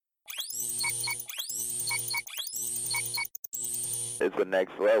It's the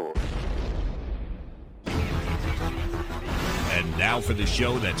next level. And now for the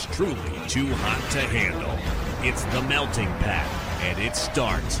show that's truly too hot to handle. It's The Melting Pat, and it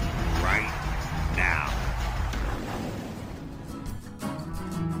starts right now.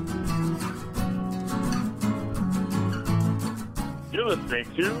 You're listening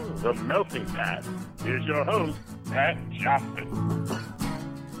to The Melting Pat. Here's your host, Pat Johnson.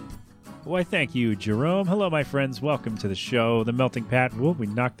 Why, thank you, Jerome. Hello, my friends. Welcome to the show, The Melting Pat. Whoa, we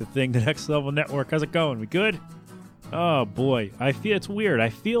knocked the thing, the Next Level Network. How's it going? We good? Oh, boy. I feel it's weird. I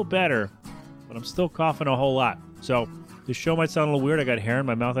feel better, but I'm still coughing a whole lot. So this show might sound a little weird. I got hair in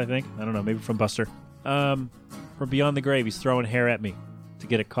my mouth, I think. I don't know, maybe from Buster. From Beyond the Grave, he's throwing hair at me to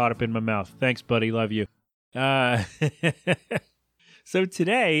get it caught up in my mouth. Thanks, buddy. Love you. So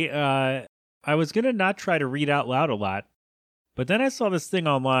today, I was going to not try to read out loud a lot, but then I saw this thing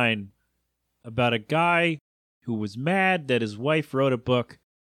online about a guy who was mad that his wife wrote a book,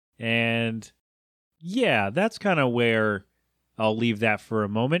 and yeah, that's kind of where I'll leave that for a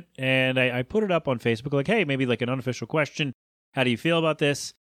moment. And I put it up on Facebook like, hey, maybe like an unofficial question. How do you feel about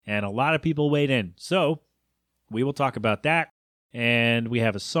this? And a lot of people weighed in. So we will talk about that. And we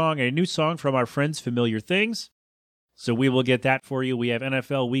have a new song from our friends Familiar Things. So we will get that for you. We have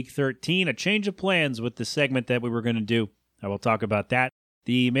NFL Week 13, a change of plans with the segment that we were going to do. I will talk about that.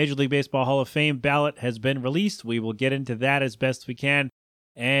 The Major League Baseball Hall of Fame ballot has been released. We will get into that as best we can.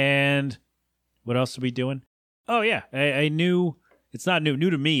 And what else are we doing? Oh, yeah, a new, it's not new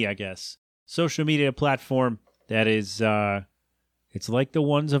to me, I guess, social media platform that is, it's like the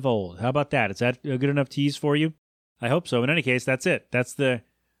ones of old. How about that? Is that a good enough tease for you? I hope so. In any case, that's it. That's the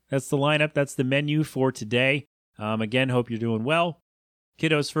lineup. That's the menu for today. Again, hope you're doing well.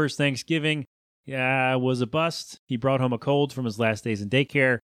 Kiddo's first Thanksgiving was a bust. He brought home a cold from his last days in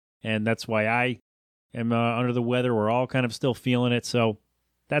daycare, and that's why I am under the weather. We're all kind of still feeling it, so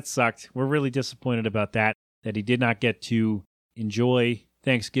that sucked. We're really disappointed about that he did not get to enjoy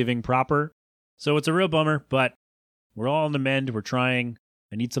Thanksgiving proper. So it's a real bummer, but we're all on the mend. We're trying.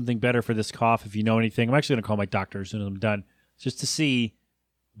 I need something better for this cough if you know anything. I'm actually going to call my doctor as soon as I'm done, just to see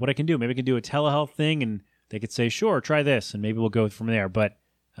what I can do. Maybe I can do a telehealth thing, and they could say, sure, try this, and maybe we'll go from there. But,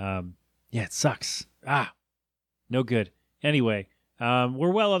 yeah, it sucks. No good. Anyway,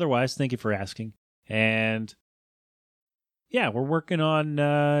 we're well otherwise. Thank you for asking. And, yeah, we're working on,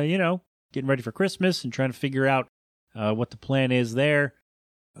 getting ready for Christmas and trying to figure out what the plan is there,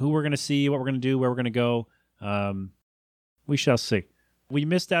 who we're going to see, what we're going to do, where we're going to go. We shall see. We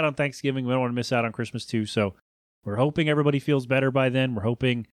missed out on Thanksgiving. We don't want to miss out on Christmas, too. So we're hoping everybody feels better by then. We're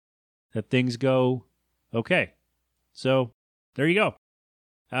hoping that things go okay. So there you go.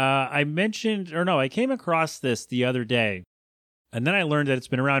 I came across this the other day, and then I learned that it's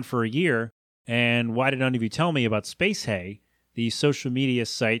been around for a year. And why did none of you tell me about Space Hay, the social media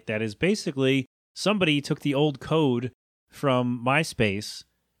site that is basically somebody took the old code from MySpace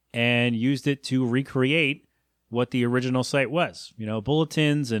and used it to recreate what the original site was. You know,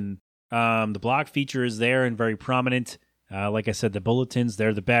 bulletins and the blog feature is there and very prominent. Like I said, the bulletins,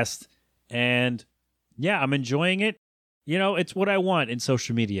 they're the best. And yeah, I'm enjoying it. You know, it's what I want in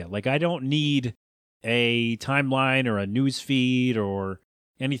social media. Like, I don't need a timeline or a news feed or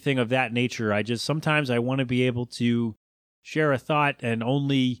anything of that nature. Sometimes I want to be able to share a thought and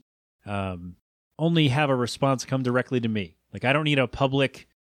only have a response come directly to me. Like, I don't need a public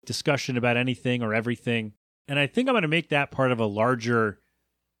discussion about anything or everything. And I think I'm going to make that part of a larger,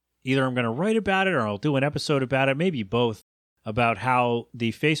 either I'm going to write about it or I'll do an episode about it, maybe both, about how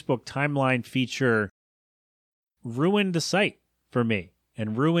the Facebook timeline feature ruined the site for me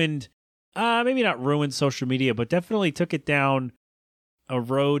and ruined, maybe not ruined social media, but definitely took it down a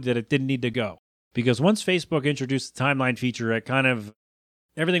road that it didn't need to go. Because once Facebook introduced the timeline feature, it kind of,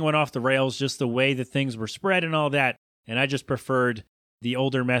 everything went off the rails, just the way that things were spread and all that. And I just preferred the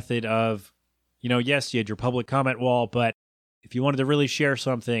older method of, yes, you had your public comment wall, but if you wanted to really share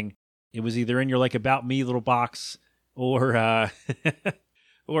something, it was either in your like About Me little box or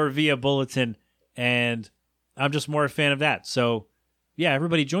or via bulletin. And I'm just more a fan of that. So yeah,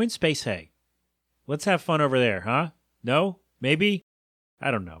 everybody join Space Hay. Let's have fun over there, huh? No? Maybe? I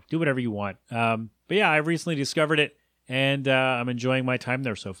don't know. Do whatever you want. But yeah, I recently discovered it, and I'm enjoying my time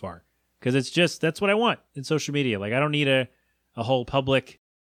there so far. Because that's what I want in social media. Like, I don't need a whole public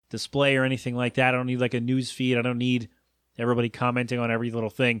display or anything like that. I don't need like a news feed. I don't need everybody commenting on every little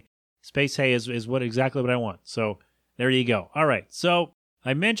thing. Space Hay is exactly what I want. So there you go. All right. So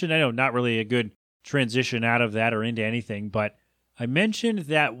I mentioned, I know not really a good transition out of that or into anything, but I mentioned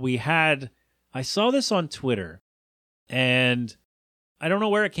that I saw this on Twitter, and I don't know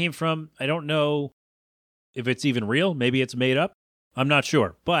where it came from. I don't know if it's even real. Maybe it's made up. I'm not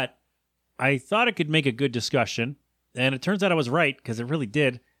sure, but I thought it could make a good discussion, and it turns out I was right because it really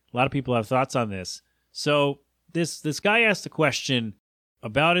did. A lot of people have thoughts on this. So this guy asked a question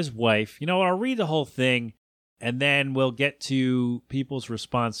about his wife. You know what? I'll read the whole thing, and then we'll get to people's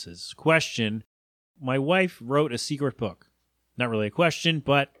responses. Question: my wife wrote a secret book. Not really a question,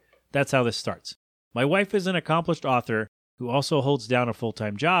 but that's how this starts. My wife is an accomplished author who also holds down a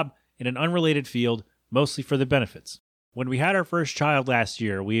full-time job in an unrelated field, mostly for the benefits. When we had our first child last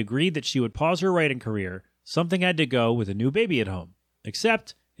year, we agreed that she would pause her writing career. Something had to go with a new baby at home.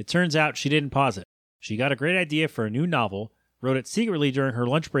 Except, it turns out she didn't pause it. She got a great idea for a new novel, wrote it secretly during her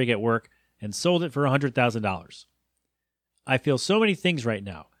lunch break at work, and sold it for $100,000. I feel so many things right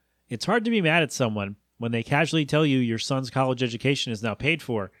now. It's hard to be mad at someone when they casually tell you your son's college education is now paid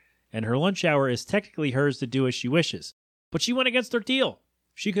for, and her lunch hour is technically hers to do as she wishes. But she went against her deal.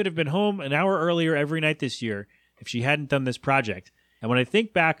 She could have been home an hour earlier every night this year if she hadn't done this project. And when I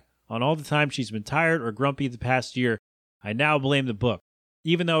think back on all the time she's been tired or grumpy the past year, I now blame the book,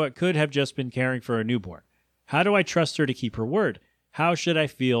 even though it could have just been caring for a newborn. How do I trust her to keep her word? How should I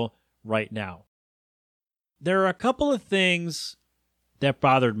feel right now? There are a couple of things that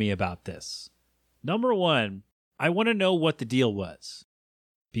bothered me about this. Number one, I want to know what the deal was,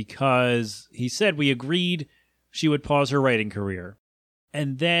 because he said we agreed she would pause her writing career.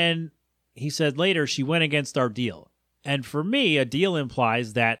 And then he said later she went against our deal. And for me, a deal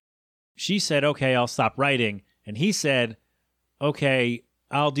implies that she said, okay, I'll stop writing. And he said, okay,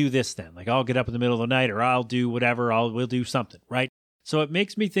 I'll do this then. Like, I'll get up in the middle of the night, or I'll do whatever, we'll do something, right? So it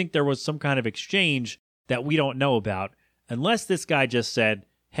makes me think there was some kind of exchange that we don't know about, unless this guy just said,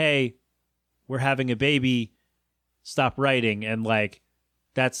 hey, we're having a baby, stop writing, and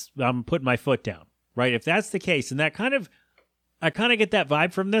I'm putting my foot down, right? If that's the case, and I kind of get that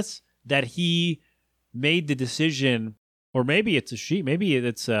vibe from this, that he made the decision, or maybe it's a she, maybe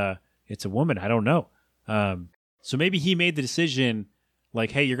it's a woman, I don't know. So maybe he made the decision,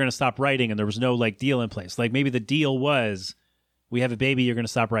 like, hey, you're going to stop writing, and there was no deal in place. Like, maybe the deal was, we have a baby, you're going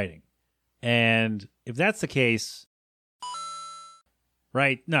to stop writing. And if that's the case,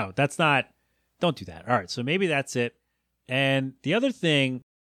 right? No, that's not, don't do that. All right, so maybe that's it. And the other thing,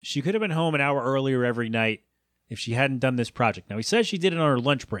 she could have been home an hour earlier every night if she hadn't done this project. Now, he says she did it on her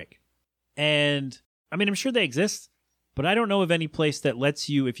lunch break. And, I mean, I'm sure they exist, but I don't know of any place that lets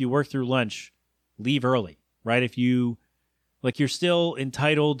you, if you work through lunch, leave early, right? If you, you're still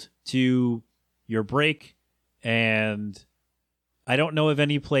entitled to your break, and I don't know of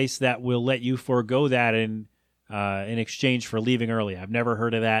any place that will let you forego that in exchange for leaving early. I've never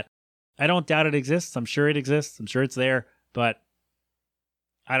heard of that. I don't doubt it exists. I'm sure it exists. I'm sure it's there, but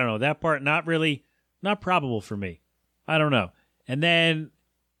I don't know. That part, not probable for me. I don't know. And then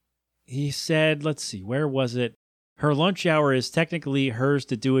he said, let's see, where was it? Her lunch hour is technically hers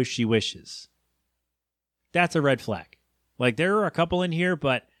to do as she wishes. That's a red flag. There are a couple in here,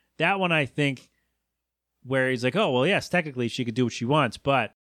 but that one, I think, where he's like, oh, well, yes, technically she could do what she wants,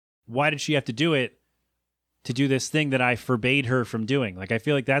 but why did she have to do it to do this thing that I forbade her from doing? I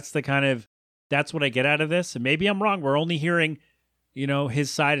feel like that's that's what I get out of this. And maybe I'm wrong. We're only hearing,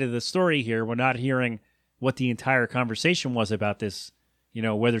 his side of the story here. We're not hearing what the entire conversation was about this,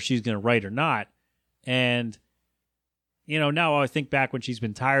 whether she's going to write or not. And, now I think back when she's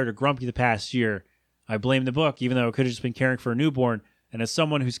been tired or grumpy the past year, I blame the book, even though it could have just been caring for a newborn. And as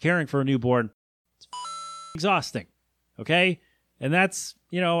someone who's caring for a newborn, it's exhausting. Okay? And that's,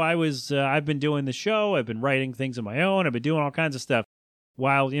 I've been doing the show. I've been writing things of my own. I've been doing all kinds of stuff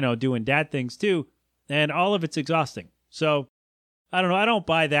while, doing dad things too. And all of it's exhausting. So I don't know. I don't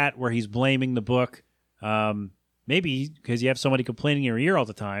buy that where he's blaming the book. Maybe because you have somebody complaining in your ear all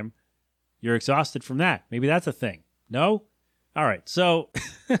the time, you're exhausted from that. Maybe that's a thing. No? All right. So,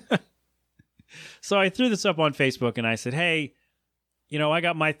 so I threw this up on Facebook and I said, hey, I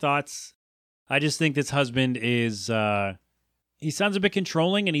got my thoughts. I just think this husband is, he sounds a bit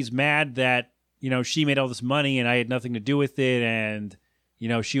controlling, and he's mad that, she made all this money and I had nothing to do with it. And,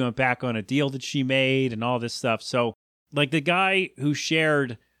 she went back on a deal that she made and all this stuff. So the guy who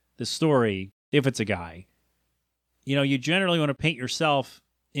shared the story, if it's a guy, you generally want to paint yourself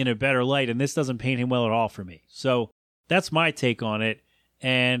in a better light, and this doesn't paint him well at all for me. So that's my take on it.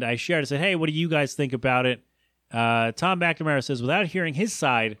 And I shared, I said, hey, what do you guys think about it? Tom McNamara says, without hearing his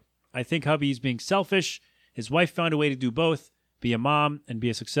side, I think hubby's being selfish. His wife found a way to do both, be a mom and be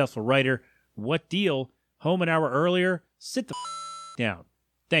a successful writer. What deal? Home an hour earlier? Sit the down.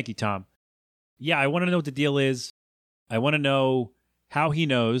 Thank you, Tom. Yeah, I want to know what the deal is. I want to know how he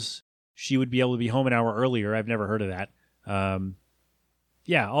knows she would be able to be home an hour earlier. I've never heard of that.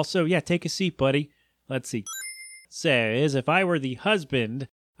 Also, take a seat, buddy. Let's see. says, if I were the husband,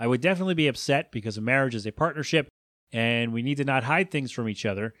 I would definitely be upset because a marriage is a partnership and we need to not hide things from each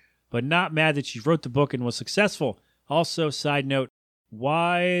other, but not mad that she wrote the book and was successful. Also, side note,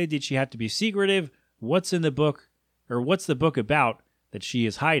 why did she have to be secretive? What's in the book, or what's the book about that she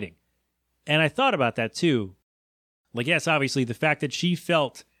is hiding? And I thought about that too. Like, yes, obviously, the fact that she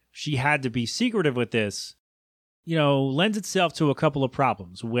felt she had to be secretive with this, lends itself to a couple of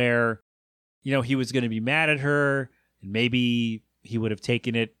problems where, he was going to be mad at her and maybe he would have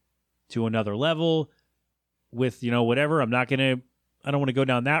taken it to another level with, whatever. I don't want to go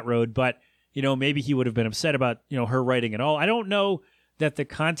down that road, but, maybe he would have been upset about, her writing at all. I don't know that the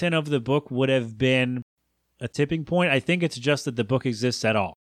content of the book would have been a tipping point. I think it's just that the book exists at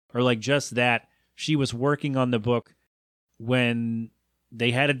all, or like just that she was working on the book when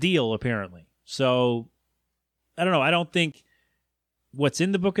they had a deal, apparently. So I don't know. I don't think what's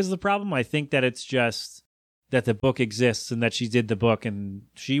in the book is the problem. I think that it's just that the book exists and that she did the book and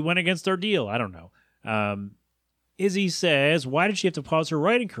she went against her deal. I don't know. Izzy says, why did she have to pause her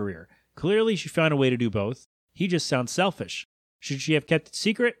writing career? Clearly, she found a way to do both. He just sounds selfish. Should she have kept it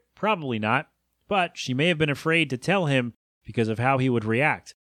secret? Probably not. But she may have been afraid to tell him because of how he would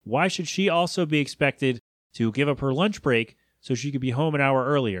react. Why should she also be expected to give up her lunch break so she could be home an hour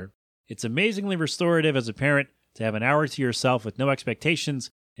earlier? It's amazingly restorative as a parent to have an hour to yourself with no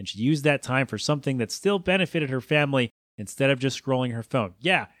expectations, and she used that time for something that still benefited her family instead of just scrolling her phone.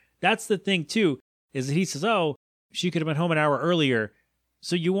 Yeah, that's the thing too, is that he says, oh, she could have been home an hour earlier,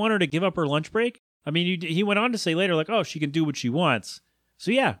 so you want her to give up her lunch break? I mean, he went on to say later, like, oh, she can do what she wants.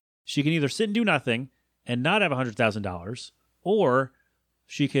 So yeah, she can either sit and do nothing and not have $100,000, or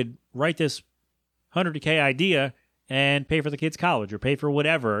she could write this 100K idea and pay for the kid's college or pay for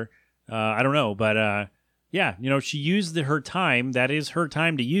whatever. I don't know. But yeah, she used her time, that is her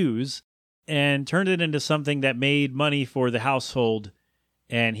time to use, and turned it into something that made money for the household.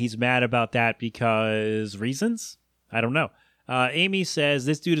 And he's mad about that because reasons? I don't know. Amy says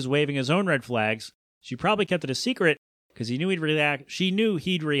this dude is waving his own red flags. She probably kept it a secret because he knew he'd react. She knew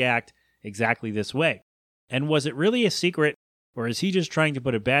he'd react exactly this way. And was it really a secret, or is he just trying to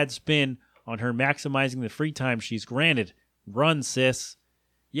put a bad spin on her maximizing the free time she's granted? Run, sis.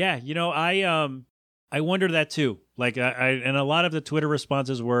 Yeah, I wonder that too. Like, and a lot of the Twitter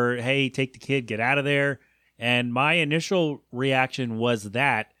responses were, "Hey, take the kid, get out of there." And my initial reaction was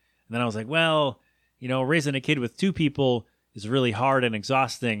that. And then I was like, well, raising a kid with two people is really hard and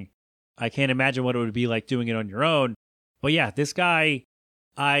exhausting. I can't imagine what it would be like doing it on your own. But yeah, this guy,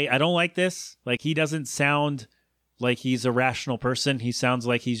 I don't like this. Like, he doesn't sound like he's a rational person. He sounds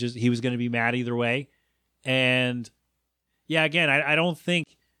like he was going to be mad either way. And yeah, again, I don't think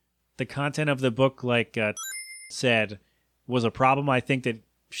the content of the book, like said, was a problem. I think that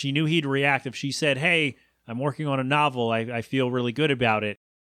she knew he'd react if she said, hey, I'm working on a novel, I feel really good about it.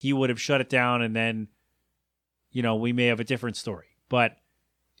 He would have shut it down, and then, we may have a different story. But,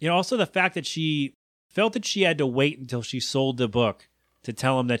 also the fact that she felt that she had to wait until she sold the book to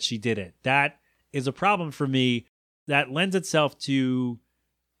tell him that she did it. That is a problem for me. That lends itself to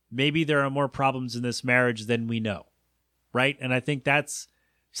maybe there are more problems in this marriage than we know, right? And I think that's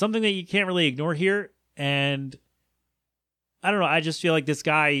something that you can't really ignore here. And I don't know, I just feel like this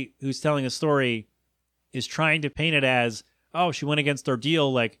guy who's telling a story is trying to paint it as, oh, she went against our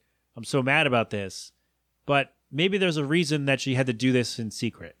deal, like, I'm so mad about this. But maybe there's a reason that she had to do this in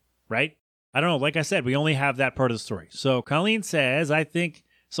secret, right? I don't know. Like I said, we only have that part of the story. So Colleen says, I think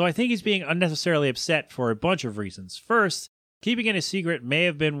he's being unnecessarily upset for a bunch of reasons. First, keeping it a secret may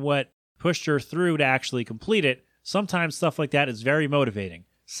have been what pushed her through to actually complete it. Sometimes stuff like that is very motivating.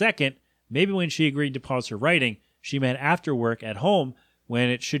 Second, maybe when she agreed to pause her writing, she meant after work at home when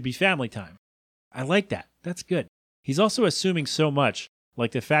it should be family time. I like that. That's good. He's also assuming so much,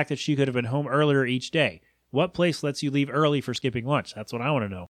 like the fact that she could have been home earlier each day. What place lets you leave early for skipping lunch? That's what I want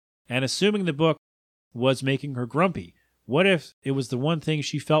to know. And assuming the book was making her grumpy. What if it was the one thing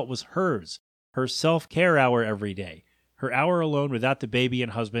she felt was hers? Her self-care hour every day. Her hour alone without the baby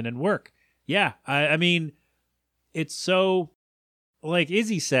and husband and work. Yeah, I mean, it's so, like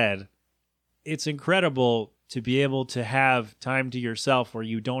Izzy said, it's incredible to be able to have time to yourself where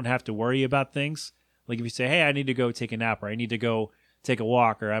you don't have to worry about things. Like if you say, hey, I need to go take a nap, or I need to go take a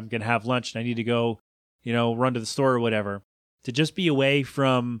walk, or I'm going to have lunch and I need to go, run to the store or whatever. To just be away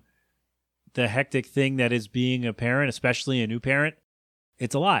from the hectic thing that is being a parent, especially a new parent,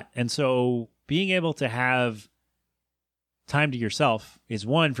 it's a lot. And so being able to have time to yourself is,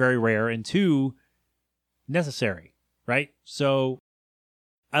 one, very rare, and two, necessary, right? So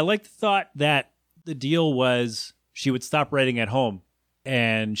I like the thought that the deal was she would stop writing at home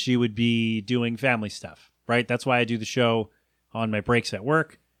and she would be doing family stuff. right? That's why I do the show on my breaks at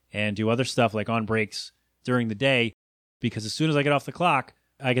work and do other stuff like on breaks during the day, because as soon as I get off the clock,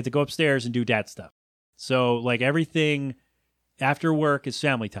 I get to go upstairs and do dad stuff. So like everything after work is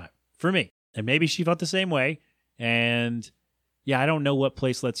family time for me. And maybe she felt the same way. And yeah, I don't know what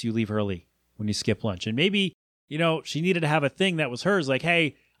place lets you leave early when you skip lunch. And maybe, she needed to have a thing that was hers. Like,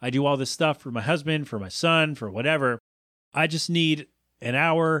 hey, I do all this stuff for my husband, for my son, for whatever. I just need an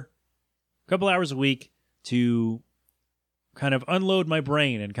hour, a couple hours a week to kind of unload my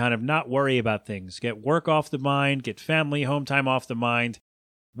brain and kind of not worry about things. Get work off the mind, get family, home time off the mind.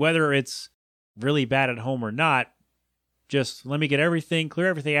 Whether it's really bad at home or not, just let me get everything, clear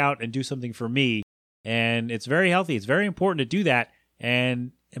everything out and do something for me. And it's very healthy. It's very important to do that.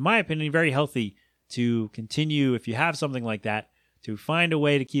 And in my opinion, very healthy to continue, if you have something like that, to find a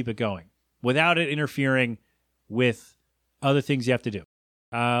way to keep it going without it interfering with other things you have to do.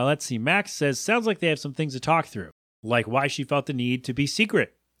 Let's see. Max says, sounds like they have some things to talk through, like why she felt the need to be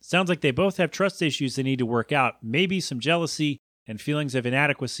secret. Sounds like they both have trust issues they need to work out, maybe some jealousy and feelings of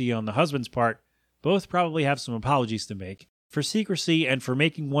inadequacy on the husband's part. Both probably have some apologies to make for secrecy and for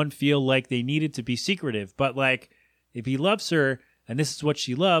making one feel like they needed to be secretive. But like, if he loves her and this is what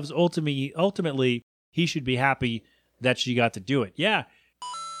she loves, ultimately he should be happy that she got to do it. Yeah.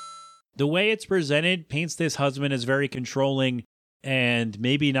 The way it's presented paints this husband as very controlling and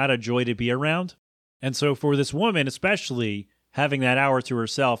maybe not a joy to be around. And so for this woman, especially having that hour to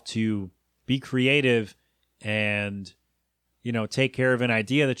herself to be creative and, take care of an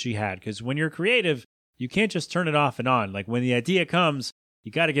idea that she had. Because when you're creative, you can't just turn it off and on. Like when the idea comes,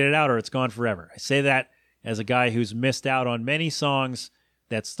 you got to get it out or it's gone forever. I say that as a guy who's missed out on many songs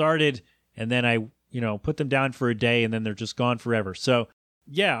that started and then I, put them down for a day and then they're just gone forever. So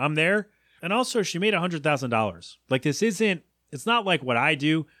yeah, I'm there. And also she made $100,000. Like it's not like what I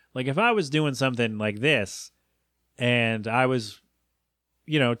do. Like if I was doing something like this and I was,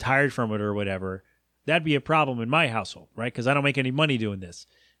 tired from it or whatever, that'd be a problem in my household, right? Because I don't make any money doing this.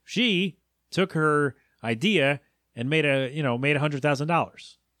 She took her idea and made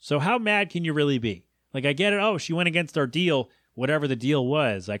 $100,000. So how mad can you really be? Like I get it. Oh, she went against our deal, whatever the deal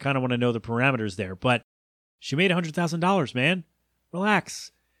was. I kind of want to know the parameters there, but she made $100,000, man.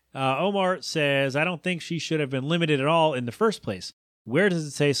 Relax. Omar says, I don't think she should have been limited at all in the first place. Where does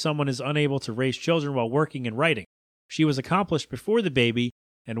it say someone is unable to raise children while working and writing? She was accomplished before the baby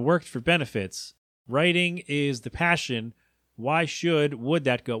and worked for benefits. Writing is the passion. Why should/would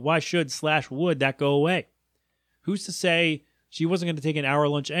that go away? Who's to say she wasn't going to take an hour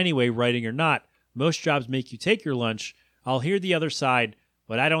lunch anyway, writing or not? Most jobs make you take your lunch. I'll hear the other side,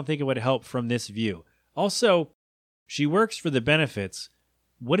 but I don't think it would help from this view. Also, she works for the benefits.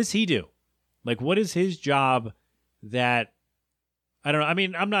 What does he do? Like, what is his job that, I don't know. I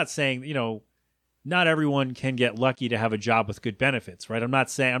mean, I'm not saying, not everyone can get lucky to have a job with good benefits, right? I'm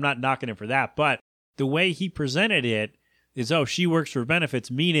not knocking him for that, but the way he presented it is, she works for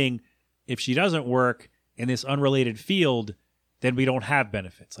benefits, meaning if she doesn't work in this unrelated field, then we don't have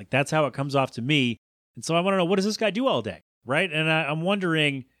benefits. Like that's how it comes off to me. And so I want to know, what does this guy do all day? Right. And I'm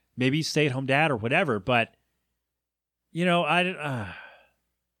wondering, maybe he's stay-at-home dad or whatever, but I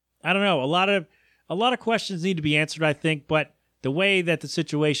don't know. A lot of questions need to be answered, I think, but the way that the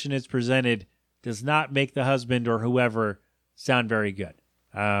situation is presented does not make the husband or whoever sound very good.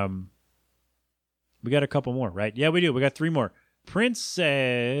 We got a couple more, right? Yeah, we do. We got 3 more. Prince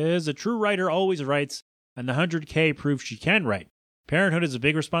says, a true writer always writes, and the 100K proves she can write. Parenthood is a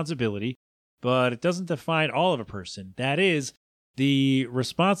big responsibility, but it doesn't define all of a person. That is, the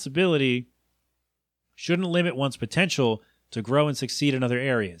responsibility shouldn't limit one's potential to grow and succeed in other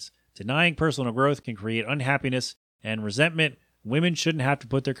areas. Denying personal growth can create unhappiness and resentment. Women shouldn't have to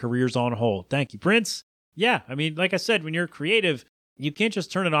put their careers on hold. Thank you, Prince. Yeah, I mean, like I said, when you're creative, you can't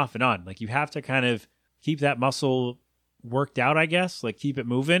just turn it off and on. Like you have to kind of keep that muscle worked out, I guess, like keep it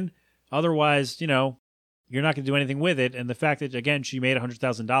moving. Otherwise, you're not going to do anything with it. And the fact that, again, she made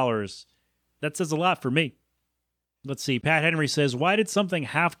 $100,000, that says a lot for me. Let's see. Pat Henry says, why did something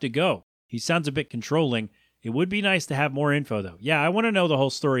have to go? He sounds a bit controlling. It would be nice to have more info, though. Yeah, I want to know the whole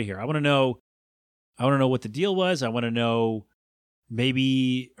story here. I want to know what the deal was. I want to know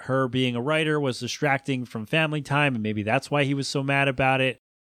maybe her being a writer was distracting from family time, and maybe that's why he was so mad about it.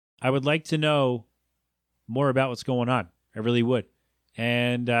 I would like to know more about what's going on. I really would.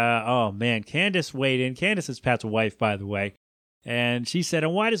 And, oh, man, Candace weighed in. Candace is Pat's wife, by the way. And she said,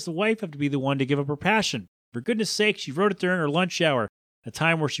 and why does the wife have to be the one to give up her passion? For goodness sake, she wrote it during her lunch hour, a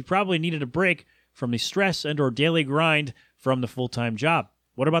time where she probably needed a break from the stress and or daily grind from the full-time job.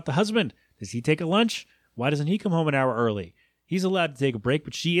 What about the husband? Does he take a lunch? Why doesn't he come home an hour early? He's allowed to take a break,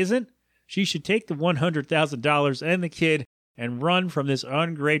 but she isn't. She should take the $100,000 and the kid and run from this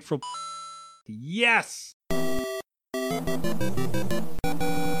ungrateful. Yes!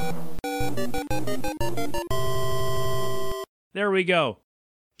 There we go.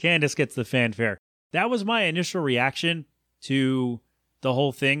 Candace gets the fanfare. That was my initial reaction to the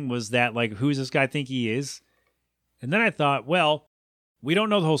whole thing, was that, like, who's this guy think he is? And then I thought, well, we don't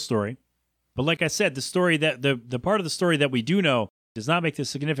know the whole story. But like I said, the story that the part of the story that we do know does not make the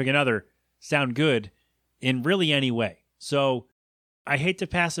significant other sound good in really any way. So I hate to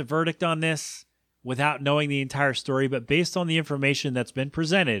pass a verdict on this without knowing the entire story, but based on the information that's been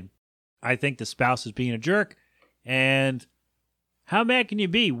presented, I think the spouse is being a jerk. And how mad can you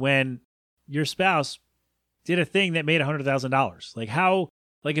be when your spouse did a thing that made $100,000?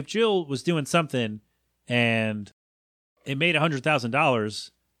 Like if Jill was doing something and it made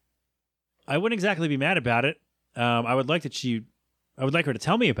 $100,000, I wouldn't exactly be mad about it. I would like her to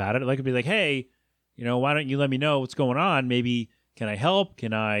tell me about it. I'd like her to be like, hey, why don't you let me know what's going on? Maybe, can I help?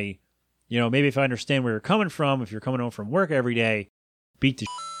 Can I, maybe if I understand where you're coming from, if you're coming home from work every day, beat the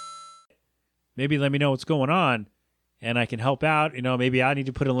maybe let me know what's going on and I can help out. Maybe I need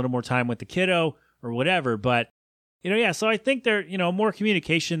to put a little more time with the kiddo or whatever. But, yeah, so I think there, more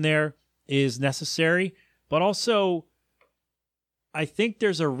communication there is necessary. But also, I think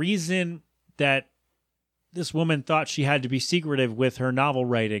there's a reason that this woman thought she had to be secretive with her novel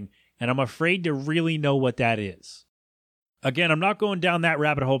writing, and I'm afraid to really know what that is. Again, I'm not going down that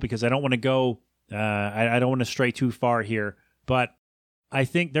rabbit hole because I don't want to go, I don't want to stray too far here, but I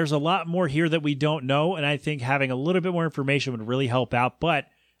think there's a lot more here that we don't know, and I think having a little bit more information would really help out. But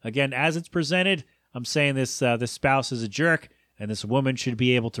again, as it's presented, I'm saying this spouse is a jerk, and this woman should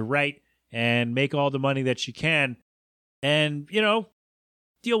be able to write and make all the money that she can, and,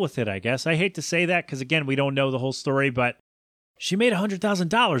 deal with it, I guess. I hate to say that because, again, we don't know the whole story, but she made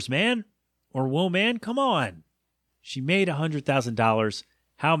 $100,000, man. Or woman, come on. She made $100,000.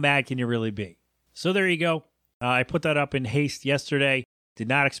 How mad can you really be? So there you go. I put that up in haste yesterday. Did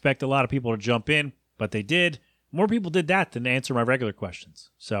not expect a lot of people to jump in, but they did. More people did that than answer my regular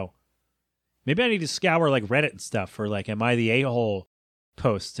questions. So maybe I need to scour like Reddit and stuff for like, am I the a-hole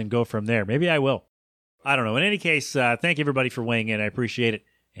posts and go from there. Maybe I will. I don't know. In any case, thank everybody for weighing in. I appreciate it.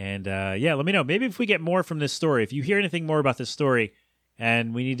 And let me know. Maybe if we get more from this story, if you hear anything more about this story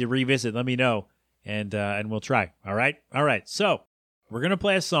and we need to revisit, let me know. And we'll try. All right? All right. So we're going to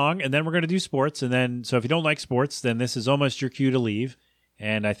play a song and then we're going to do sports. And then, so if you don't like sports, then this is almost your cue to leave.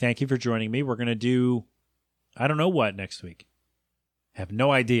 And I thank you for joining me. We're going to do, I don't know what next week. Have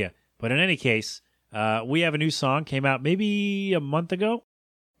no idea. But in any case, we have a new song, came out maybe a month ago,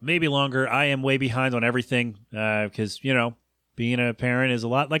 maybe longer. I am way behind on everything because, being a parent is a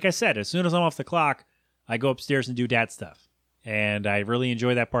lot. Like I said, as soon as I'm off the clock, I go upstairs and do dad stuff. And I really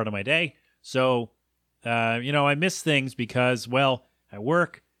enjoy that part of my day. So, I miss things because, well, I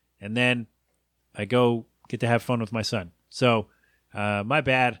work and then I go get to have fun with my son. So, my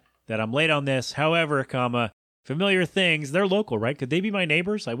bad that I'm late on this. However, Familiar Things, they're local, right? Could they be my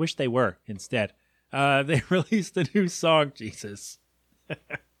neighbors? I wish they were instead. They released a new song, Jesus.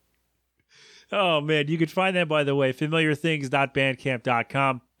 Oh, man. You can find them, by the way,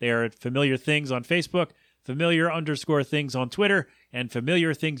 familiarthings.bandcamp.com. They are at Familiar Things on Facebook, Familiar_Things on Twitter, and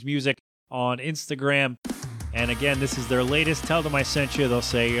Familiar Things Music on Instagram. And again, this is their latest. Tell them I sent you. They'll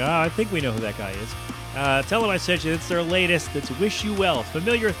say, I think we know who that guy is. Tell them I sent you. It's their latest. It's Wish You Well,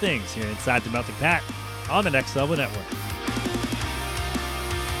 Familiar Things here inside the Melting Pat on the Next Level Network.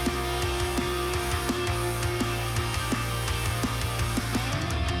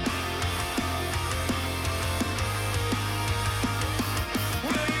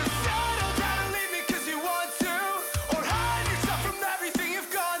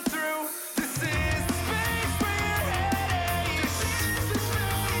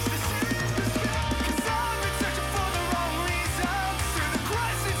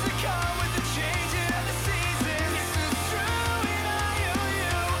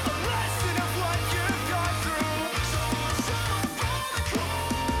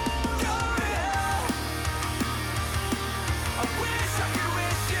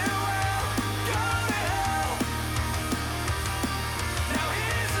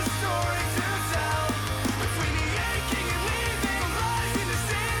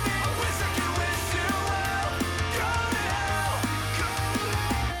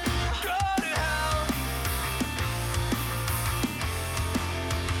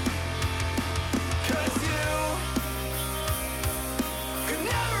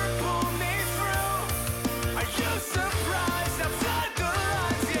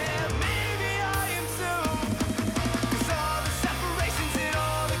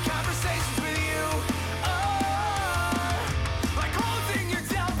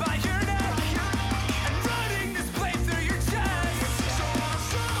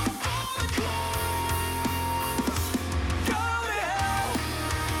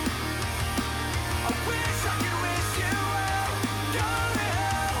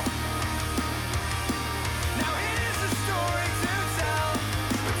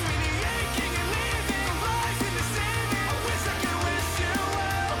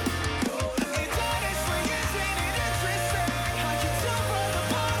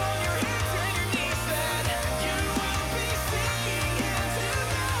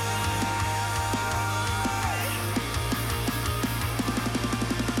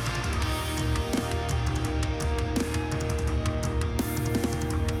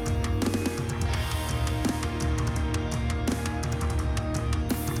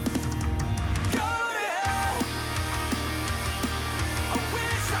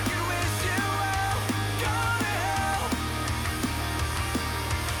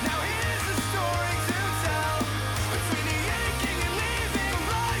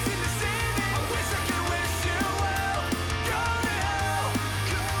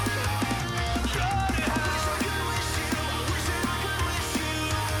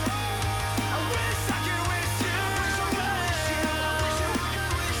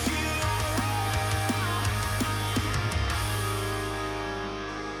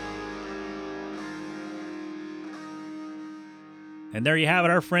 And there you have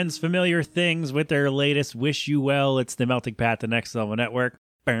it, our friends Familiar Things with their latest Wish You Well. It's the Melting Pat, the Next Level Network.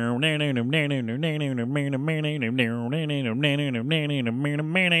 No?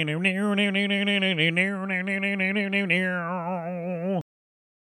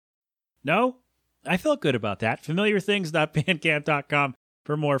 I felt good about that. FamiliarThings.bandcamp.com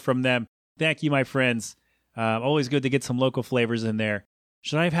for more from them. Thank you, my friends. Always good to get some local flavors in there.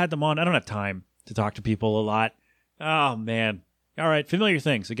 Should I have had them on? I don't have time to talk to people a lot. Oh, man. All right, Familiar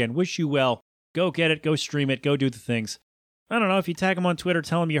Things. Again, Wish You Well. Go get it. Go stream it. Go do the things. I don't know. If you tag them on Twitter,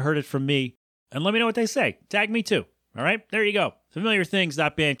 tell them you heard it from me. And let me know what they say. Tag me too. All right? There you go.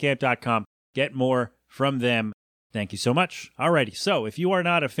 FamiliarThings.bandcamp.com. Get more from them. Thank you so much. All righty. So if you are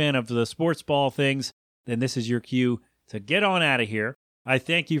not a fan of the sports ball things, then this is your cue to get on out of here. I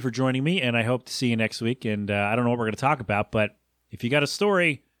thank you for joining me, and I hope to see you next week. And I don't know what we're going to talk about, but if you got a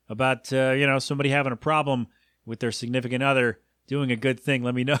story about, somebody having a problem with their significant other doing a good thing,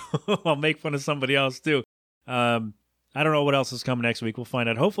 let me know. I'll make fun of somebody else too. I don't know what else is coming next week. We'll find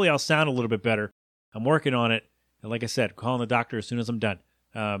out. Hopefully I'll sound a little bit better. I'm working on it. And like I said, calling the doctor as soon as I'm done.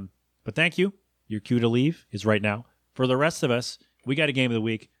 But thank you. Your cue to leave is right now. For the rest of us, we got a game of the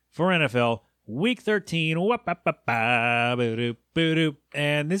week for NFL Week 13.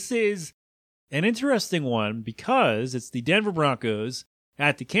 And this is an interesting one because it's the Denver Broncos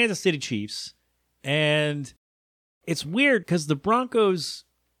at the Kansas City Chiefs. And it's weird because the Broncos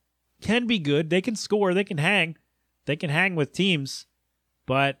can be good. They can score. They can hang. They can hang with teams.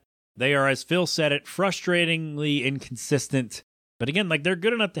 But they are, as Phil said it, frustratingly inconsistent. But again, they're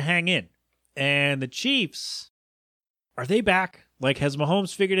good enough to hang in. And the Chiefs, are they back? Has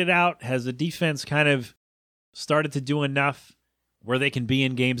Mahomes figured it out? Has the defense kind of started to do enough where they can be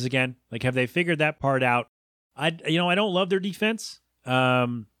in games again? Have they figured that part out? I don't love their defense. I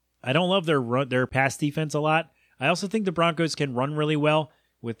don't love their pass defense a lot. I also think the Broncos can run really well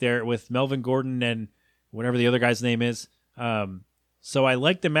with Melvin Gordon and whatever the other guy's name is. So I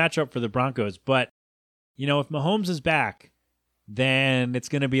like the matchup for the Broncos. But, if Mahomes is back, then it's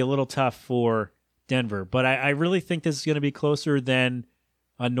going to be a little tough for Denver. But I really think this is going to be closer than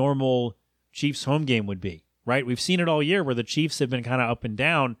a normal Chiefs home game would be, right? We've seen it all year where the Chiefs have been kind of up and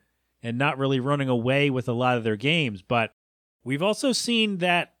down and not really running away with a lot of their games. But we've also seen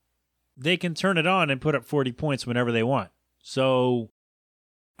that they can turn it on and put up 40 points whenever they want. So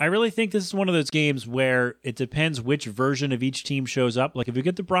I really think this is one of those games where it depends which version of each team shows up. If you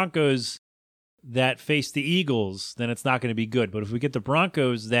get the Broncos that face the Eagles, then it's not going to be good. But if we get the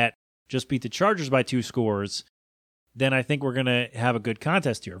Broncos that just beat the Chargers by 2 scores, then I think we're going to have a good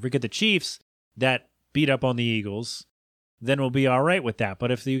contest here. If we get the Chiefs that beat up on the Eagles, then we'll be all right with that.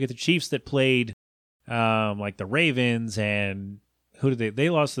 But if you get the Chiefs that played the Ravens and who did they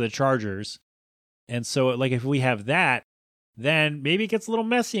lost to the Chargers. And so if we have that, then maybe it gets a little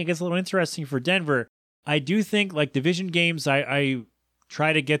messy and gets a little interesting for Denver. I do think division games, I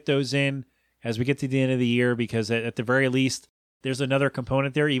try to get those in as we get to the end of the year because at the very least, there's another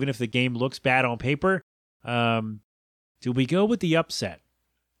component there, even if the game looks bad on paper. Do we go with the upset?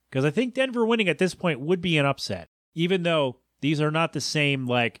 Because I think Denver winning at this point would be an upset, even though these are not the same,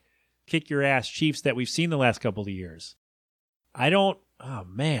 kick-your-ass Chiefs that we've seen the last couple of years. Oh,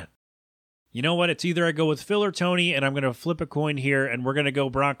 man. You know what? It's either I go with Phil or Tony, and I'm going to flip a coin here, and we're going to go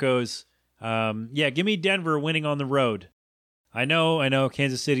Broncos. Give me Denver winning on the road. I know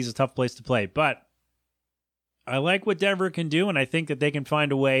Kansas City's a tough place to play, but I like what Denver can do, and I think that they can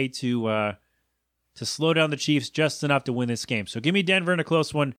find a way to slow down the Chiefs just enough to win this game. So give me Denver in a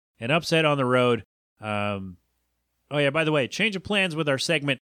close one, an upset on the road. By the way, change of plans with our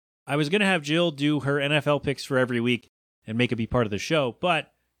segment. I was going to have Jill do her NFL picks for every week and make it be part of the show,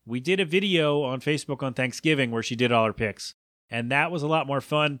 but we did a video on Facebook on Thanksgiving where she did all her picks, and that was a lot more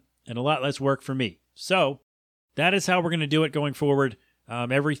fun and a lot less work for me. So that is how we're going to do it going forward.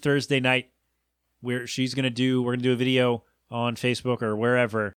 Every Thursday night, we're going to do a video on Facebook or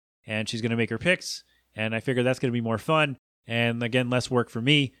wherever, and she's going to make her picks, and I figure that's going to be more fun, and again, less work for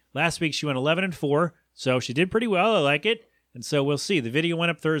me. Last week, she went 11-4, so she did pretty well. I like it, and so we'll see. The video went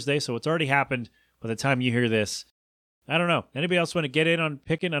up Thursday, so it's already happened by the time you hear this. I don't know. Anybody else want to get in on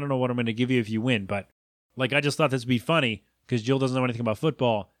picking? I don't know what I'm going to give you if you win, but I just thought this would be funny because Jill doesn't know anything about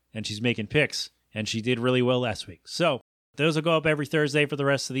football, and she's making picks. And she did really well last week. So those will go up every Thursday for the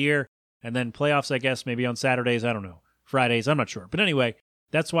rest of the year. And then playoffs, I guess, maybe on Saturdays. I don't know. Fridays, I'm not sure. But anyway,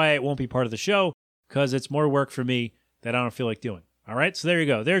 that's why it won't be part of the show, because it's more work for me that I don't feel like doing. All right, so there you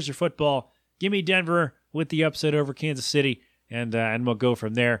go. There's your football. Give me Denver with the upset over Kansas City, and we'll go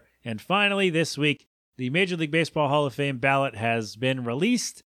from there. And finally, this week, the Major League Baseball Hall of Fame ballot has been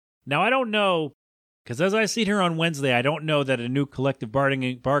released. Now, I don't know, Because as I see here on Wednesday, I don't know that a new collective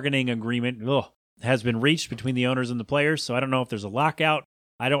bargaining agreement has been reached between the owners and the players. So I don't know if there's a lockout.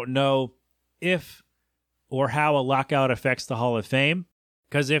 I don't know if or how a lockout affects the Hall of Fame.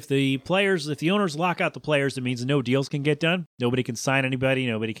 Because if the owners lock out the players, it means no deals can get done. Nobody can sign anybody.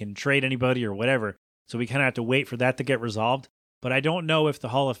 Nobody can trade anybody or whatever. So we kind of have to wait for that to get resolved. But I don't know if the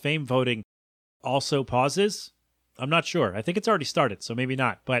Hall of Fame voting also pauses. I'm not sure. I think it's already started, so maybe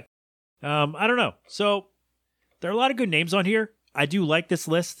not. But I don't know. So there are a lot of good names on here. I do like this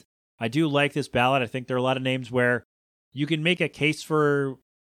list. I do like this ballot. I think there are a lot of names where you can make a case for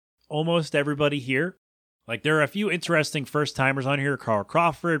almost everybody here. Like there are a few interesting first-timers on here. Carl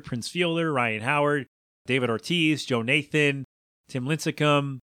Crawford, Prince Fielder, Ryan Howard, David Ortiz, Joe Nathan, Tim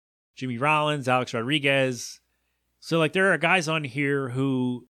Lincecum, Jimmy Rollins, Alex Rodriguez. So like there are guys on here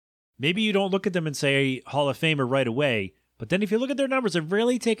who maybe you don't look at them and say Hall of Famer right away. But then if you look at their numbers and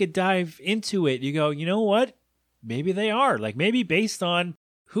really take a dive into it, you go, you know what? Maybe they are. Like maybe based on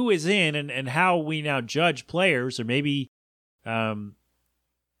who is in and how we now judge players, or maybe, I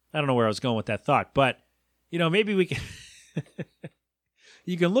don't know where I was going with that thought, but, maybe we can,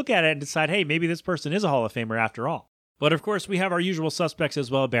 you can look at it and decide, hey, maybe this person is a Hall of Famer after all. But of course, we have our usual suspects as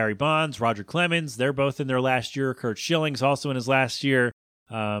well. Barry Bonds, Roger Clemens, they're both in their last year. Curt Schilling's also in his last year.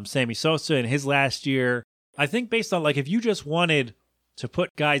 Sammy Sosa in his last year. I think based on, if you just wanted to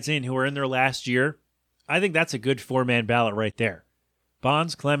put guys in who are in their last year, I think that's a good 4-man ballot right there.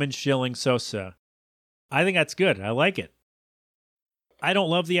 Bonds, Clemens, Schilling, Sosa. I think that's good. I like it. I don't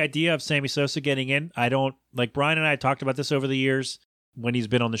love the idea of Sammy Sosa getting in. I don't, Brian and I talked about this over the years when he's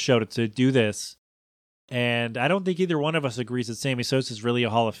been on the show to do this. And I don't think either one of us agrees that Sammy Sosa is really a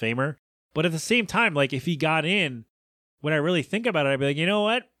Hall of Famer. But at the same time, if he got in, when I really think about it, I'd be like, you know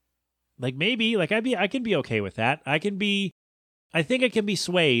what? Maybe, I can be okay with that. I think I can be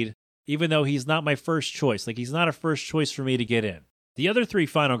swayed, even though he's not my first choice. He's not a first choice for me to get in. The other 3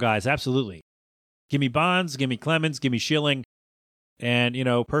 final guys, absolutely. Give me Bonds, give me Clemens, give me Schilling. And,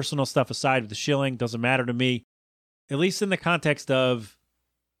 personal stuff aside with the Schilling, doesn't matter to me. At least in the context of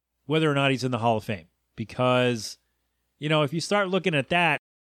whether or not he's in the Hall of Fame. Because, if you start looking at that,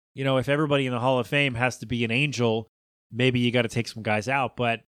 if everybody in the Hall of Fame has to be an angel, maybe you got to take some guys out.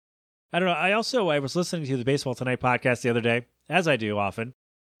 But I don't know. I was listening to the Baseball Tonight podcast the other day, as I do often,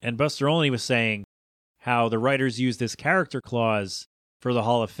 and Buster Olney was saying how the writers use this character clause for the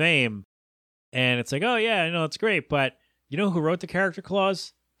Hall of Fame. And it's like, oh, yeah, it's great. But you know who wrote the character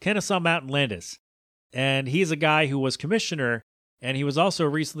clause? Kennesaw Mountain Landis. And he's a guy who was commissioner, and he was also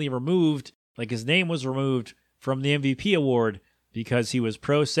recently removed, his name was removed from the MVP award because he was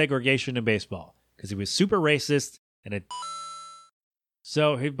pro-segregation in baseball, because he was super racist and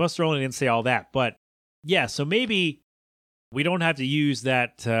So Buster Olney didn't say all that. But yeah, so maybe we don't have to use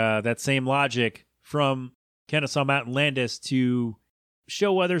that same logic from Kennesaw Mountain Landis to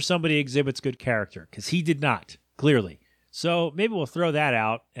show whether somebody exhibits good character, because he did not, clearly. So maybe we'll throw that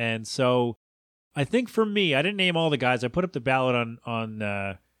out. And so I think for me, I didn't name all the guys. I put up the ballot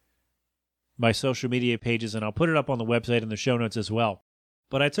on my social media pages, and I'll put it up on the website and the show notes as well.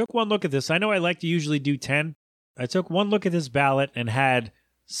 But I took one look at this. I know I like to usually do 10. I took one look at this ballot and had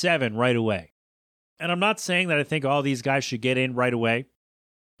 7 right away. And I'm not saying that I think all these guys should get in right away.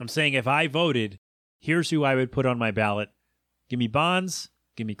 I'm saying if I voted, here's who I would put on my ballot. Give me Bonds,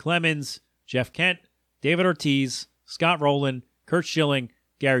 give me Clemens, Jeff Kent, David Ortiz, Scott Rowland, Curt Schilling,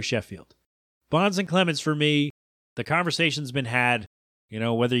 Gary Sheffield. Bonds and Clemens for me, the conversation's been had.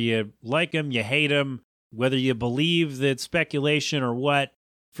 Whether you like them, you hate them, whether you believe that it's speculation or what.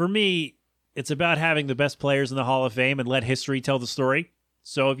 For me, it's about having the best players in the Hall of Fame and let history tell the story.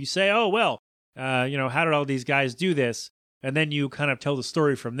 So if you say, oh, well, how did all these guys do this? And then you kind of tell the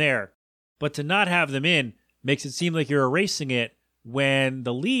story from there. But to not have them in makes it seem like you're erasing it when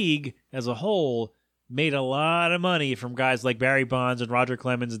the league as a whole made a lot of money from guys like Barry Bonds and Roger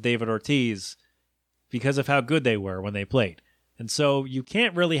Clemens and David Ortiz because of how good they were when they played. And so you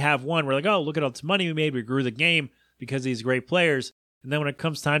can't really have one where oh, look at all this money we made. We grew the game because of these great players. And then when it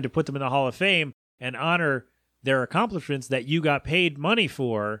comes time to put them in the Hall of Fame and honor their accomplishments that you got paid money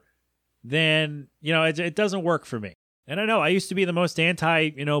for, then, it doesn't work for me. And I know I used to be the most anti,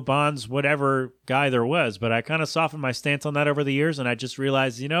 Bonds, whatever guy there was, but I kind of softened my stance on that over the years. And I just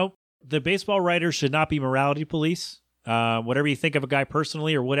realized, the baseball writers should not be morality police. Whatever you think of a guy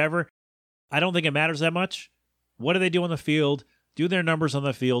personally or whatever, I don't think it matters that much. What do they do on the field? Do their numbers on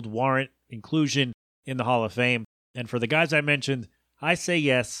the field warrant inclusion in the Hall of Fame? And for the guys I mentioned, I say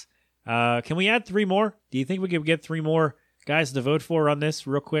yes. Can we add 3 more? Do you think we could get 3 more guys to vote for on this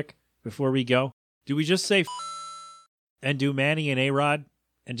real quick before we go? Do we just say and do Manny and A-Rod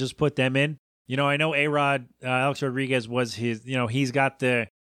and just put them in? I know A-Rod, Alex Rodriguez was his, he's got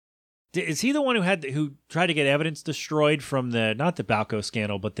is he the one who tried to get evidence destroyed from not the Balco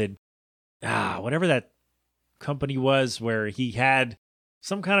scandal, but whatever that company was where he had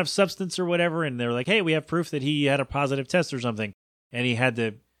some kind of substance or whatever, and they're like, hey, we have proof that he had a positive test or something, and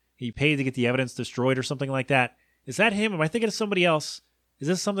he paid to get the evidence destroyed or something like that. Is that him? Am I thinking of somebody else? Is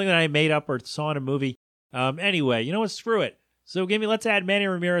this something that I made up or saw in a movie? Anyway, you know what? Screw it. So let's add Manny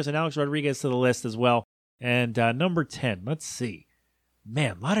Ramirez and Alex Rodriguez to the list as well. And number 10, let's see.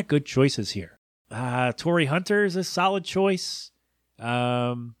 Man, a lot of good choices here. Torrey Hunter is a solid choice.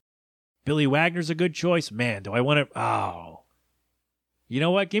 Billy Wagner's a good choice. Man, do I want to... Oh. You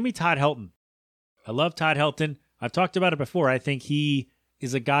know what? Give me Todd Helton. I love Todd Helton. I've talked about it before. I think he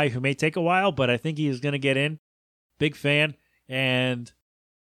is a guy who may take a while, but I think he is going to get in. Big fan. And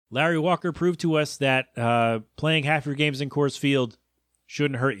Larry Walker proved to us that playing half your games in Coors Field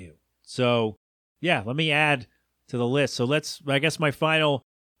shouldn't hurt you. So, yeah, let me add to the list. So I guess my final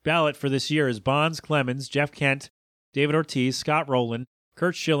ballot for this year is Bonds, Clemens, Jeff Kent, David Ortiz, Scott Rowland,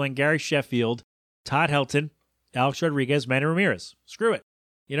 Curt Schilling, Gary Sheffield, Todd Helton, Alex Rodriguez, Manny Ramirez. Screw it.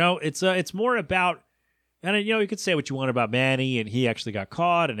 It's more about, and you could say what you want about Manny, and he actually got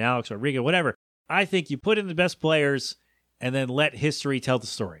caught, and Alex Rodriguez, whatever. I think you put in the best players and then let history tell the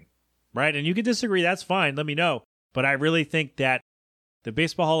story, right? And you can disagree, that's fine, let me know. But I really think that the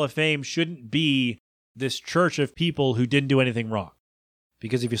Baseball Hall of Fame shouldn't be this church of people who didn't do anything wrong.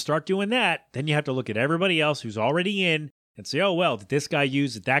 Because if you start doing that, then you have to look at everybody else who's already in and say, oh, well, did this guy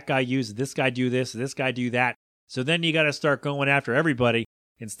use, did that guy use, did this guy do this, did this guy do that? So then you got to start going after everybody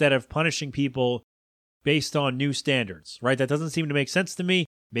instead of punishing people based on new standards, right? That doesn't seem to make sense to me.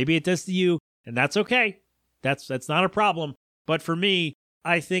 Maybe it does to you, and that's okay. That's not a problem. But for me,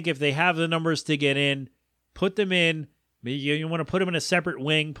 I think if they have the numbers to get in, put them in. Maybe you want to put them in a separate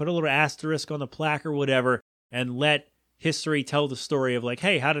wing, put a little asterisk on the plaque or whatever, and let history tell the story of like,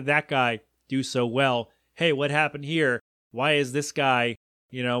 hey, how did that guy do so well? Hey, what happened here? Why is this guy,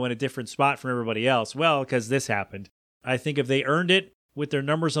 in a different spot from everybody else? Well, because this happened. I think if they earned it with their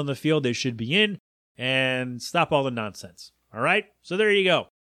numbers on the field, they should be in, and stop all the nonsense. All right? So there you go.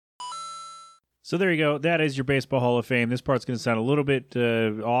 That is your Baseball Hall of Fame. This part's going to sound a little bit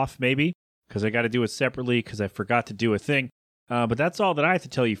off, maybe, because I got to do it separately because I forgot to do a thing. But that's all that I have to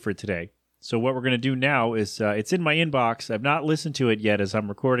tell you for today. So what we're going to do now is it's in my inbox. I've not listened to it yet as I'm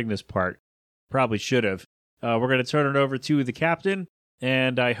recording this part. Probably should have. We're going to turn it over to the captain,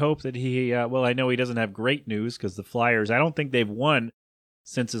 and I hope that I know he doesn't have great news because the Flyers, I don't think they've won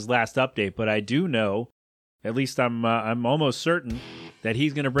since his last update, but I do know, at least I'm almost certain, that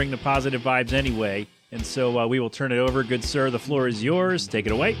he's going to bring the positive vibes anyway. And so we will turn it over. Good sir, the floor is yours. Take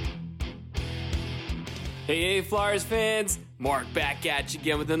it away. Hey, Flyers fans. Mark back at you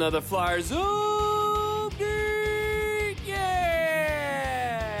again with another Flyers update. Yeah.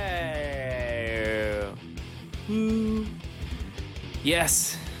 Woo.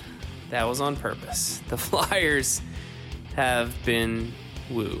 Yes, that was on purpose. The Flyers have been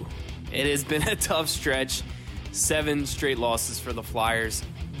woo. It has been a tough stretch. 7 straight losses for the Flyers.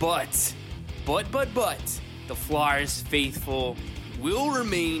 But, the Flyers faithful will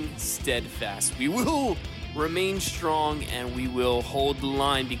remain steadfast. We will remain strong, and we will hold the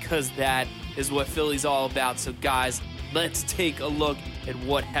line because that is what Philly's all about. So, guys, let's take a look at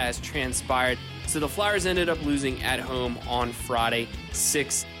what has transpired. So, the Flyers ended up losing at home on Friday,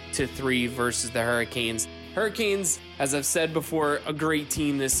 6-3 versus the Hurricanes. Hurricanes, as I've said before, a great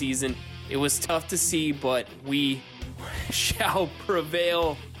team this season. It was tough to see, but we shall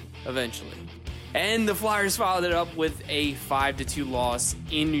prevail eventually. And the Flyers followed it up with a 5-2 loss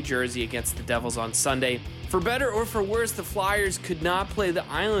in New Jersey against the Devils on Sunday. For better or for worse, the Flyers could not play the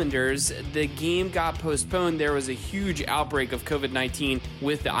Islanders. The game got postponed. There was a huge outbreak of COVID-19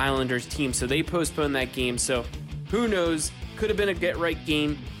 with the Islanders team, so they postponed that game. So who knows? Could have been a get-right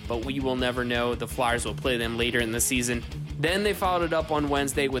game, but we will never know. The Flyers will play them later in the season. Then they followed it up on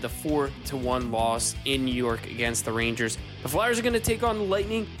Wednesday with a 4-1 loss in New York against the Rangers. The Flyers are going to take on the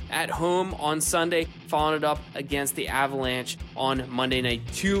Lightning at home on Sunday, following it up against the Avalanche on Monday night.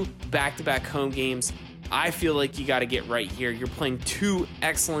 2 back-to-back home games. I feel like you got to get right here. You're playing 2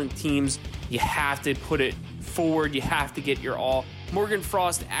 excellent teams. You have to put it forward. You have to get your all. Morgan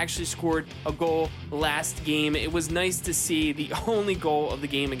Frost actually scored a goal last game. It was nice to see the only goal of the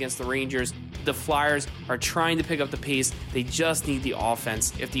game against the Rangers. The Flyers are trying to pick up the pace. They just need the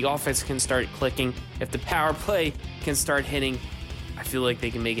offense. If the offense can start clicking, if the power play can start hitting, I feel like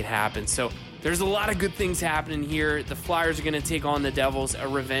they can make it happen. So there's a lot of good things happening here. The Flyers are going to take on the Devils, a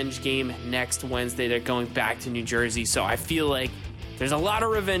revenge game next Wednesday. They're going back to New Jersey. So I feel like There's a lot of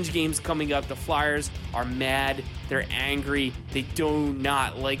revenge games coming up. The Flyers are mad. They're angry. They do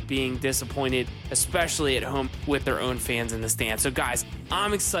not like being disappointed, especially at home with their own fans in the stands. So, guys,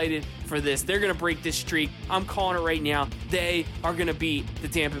 I'm excited for this. They're going to break this streak. I'm calling it right now. They are going to beat the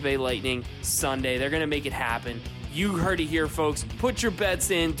Tampa Bay Lightning Sunday. They're going to make it happen. You heard it here, folks. Put your bets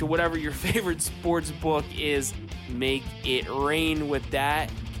in to whatever your favorite sports book is. Make it rain with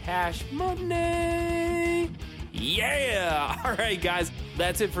that cash money. Yeah! All right, guys.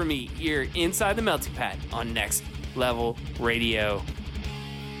 That's it for me here inside the Melting Pat on Next Level Radio.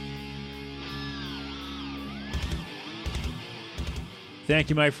 Thank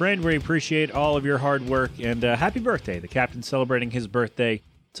you, my friend. We appreciate all of your hard work, and happy birthday. The captain's celebrating his birthday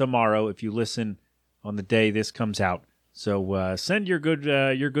tomorrow if you listen on the day this comes out. So send your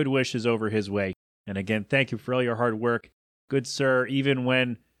good wishes over his way. And again, thank you for all your hard work. Good sir, even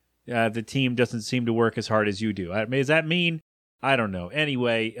when the team doesn't seem to work as hard as you do. Does that mean? I don't know.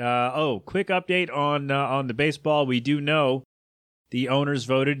 Anyway, quick update on the baseball. We do know the owners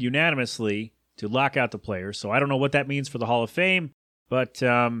voted unanimously to lock out the players. So I don't know what that means for the Hall of Fame, but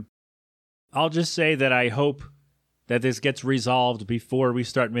I'll just say that I hope that this gets resolved before we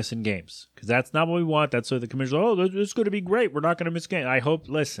start missing games, because that's not what we want. That's what the commissioner, this is going to be great. We're not going to miss games. I hope,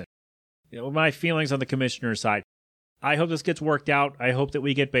 listen, my feelings on the commissioner's side, I hope this gets worked out. I hope that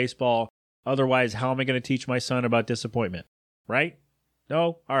we get baseball. Otherwise, how am I going to teach my son about disappointment? Right?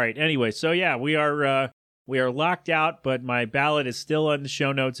 No? All right. Anyway, so yeah, we are locked out, but my ballot is still in the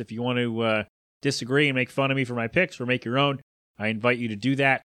show notes. If you want to disagree and make fun of me for my picks or make your own, I invite you to do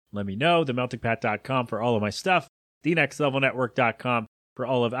that. Let me know. TheMeltingPat.com for all of my stuff. TheNextLevelNetwork.com for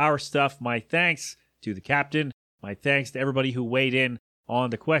all of our stuff. My thanks to the captain. My thanks to everybody who weighed in on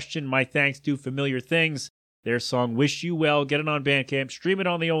the question. My thanks to Familiar Things. Their song, Wish You Well. Get it on Bandcamp. Stream it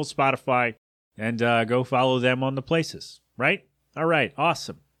on the old Spotify. And go follow them on the places. Right? All right.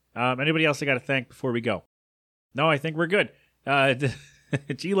 Awesome. Anybody else I got to thank before we go? No, I think we're good.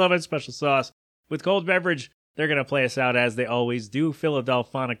 G-Love and Special Sauce with cold beverage. They're going to play us out as they always do.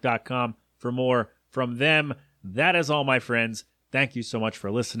 Philadelphonic.com for more from them. That is all, my friends. Thank you so much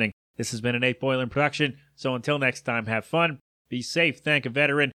for listening. This has been an 8 Boiler production. So until next time, have fun. Be safe. Thank a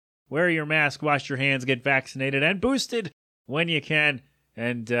veteran. Wear your mask. Wash your hands. Get vaccinated and boosted when you can.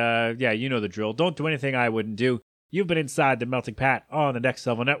 And, yeah, you know the drill. Don't do anything I wouldn't do. You've been inside the Melting Pat on the Next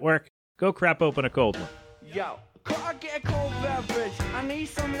Level Network. Go crap open a cold one. Yo, could I get a cold beverage? I need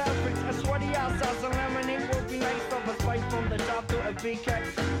some leverage. A sweaty outside, some lemonade would be nice. Of a fight from the top to a BK.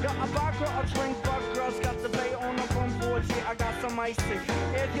 Yo, a vodka, a drink, but girls got the bay on the front porch. Yeah, I got some icy.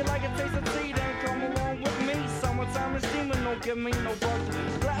 If you like a taste of tea, then come along with me. Summertime is steaming, don't give me no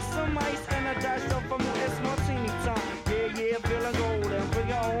butter. Glass some ice and a dash of from it's martini time. Yeah, feeling golden. Bring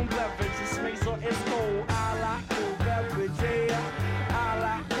your own beverage. It's makes so it's cold. I like cold beverage, yeah. I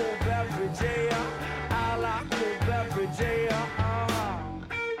like cold beverage, yeah. I like cold beverage, yeah.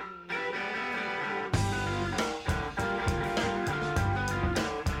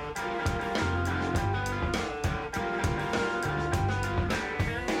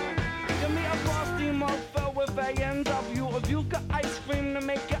 Give me a frosty mug filled with A&W. If you got ice cream to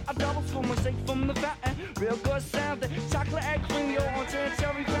make it a double scoop, shake from the fountain. Real good sounding. Chocolate egg cream, yo, on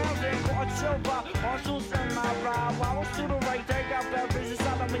cherry pounding. Got a chill vibe, on shoes and my ride. Waddles to the right, take out beverages.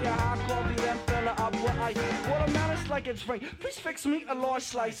 Inside me a hot coffee, then fill it up with ice. Watermelon's like a drink. Please fix me a large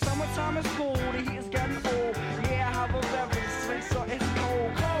slice. Summertime is cool, the heat is getting old. Yeah, I have a beverage, drink, so it's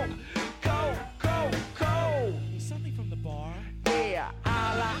cold. Cold. Something from the bar. Yeah,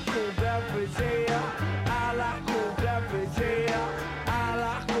 I like cold beverage, yeah. I like cold beverage, yeah. I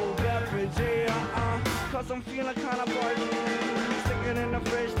like cold beverage, yeah. Cause I'm feeling kinda party. Stick it in the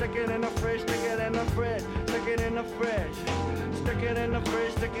fridge, stick it in the fridge, stick it in the fridge, stick it in the fridge. Stick it in the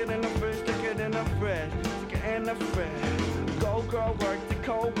fridge, stick it in the fridge, stick it in the fridge, stick it in the fridge. Go girl, work the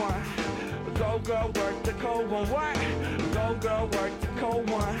cold one. Go girl, work the cold one. What? Go girl, work the cold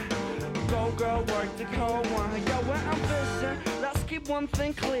one. Go girl, work the cold one. Yo, when I'm fishing, let's keep one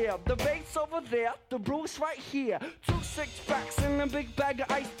thing clear. The bait's over there, the brew's right here. 2 6-packs in a big bag of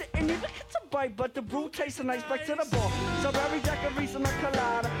ice. Didn't even get a bite, but the brew tastes nice. Back to the bar. Strawberry daiquiris and a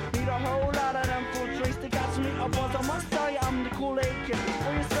colada. Need a whole lot of them fruit drinks. They got me a buzz. I must tell you, I'm the Kool-Aid kid.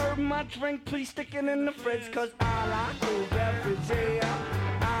 When you serve my drink, please stick it in the fridge. Cause I like cold beverage, yeah.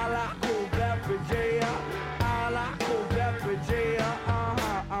 I like cold beverage, yeah. I like cold beverage, yeah.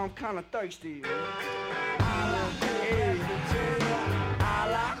 I'm kinda thirsty. I like cold beverage, yeah.